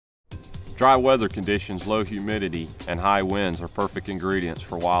Dry weather conditions, low humidity, and high winds are perfect ingredients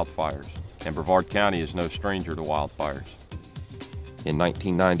for wildfires, and Brevard County is no stranger to wildfires. In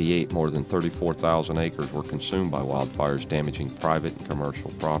 1998, more than 34,000 acres were consumed by wildfires, damaging private and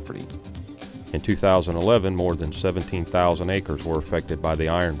commercial property. In 2011, more than 17,000 acres were affected by the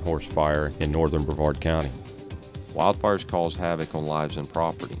Iron Horse Fire in northern Brevard County. Wildfires cause havoc on lives and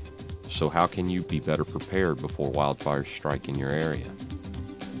property, so how can you be better prepared before wildfires strike in your area?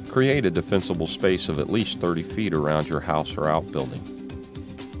 Create a defensible space of at least 30 feet around your house or outbuilding.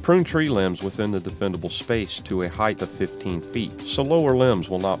 Prune tree limbs within the defendable space to a height of 15 feet, so lower limbs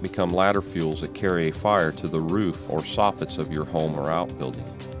will not become ladder fuels that carry a fire to the roof or soffits of your home or outbuilding.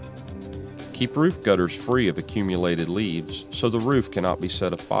 Keep roof gutters free of accumulated leaves so the roof cannot be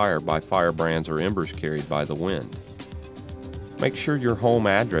set afire by firebrands or embers carried by the wind. Make sure your home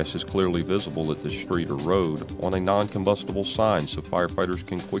address is clearly visible at the street or road on a non-combustible sign so firefighters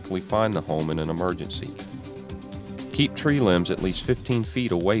can quickly find the home in an emergency. Keep tree limbs at least 15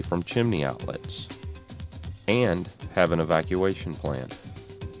 feet away from chimney outlets. And have an evacuation plan.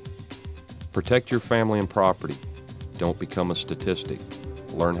 Protect your family and property. Don't become a statistic.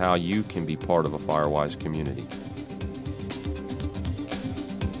 Learn how you can be part of a firewise community.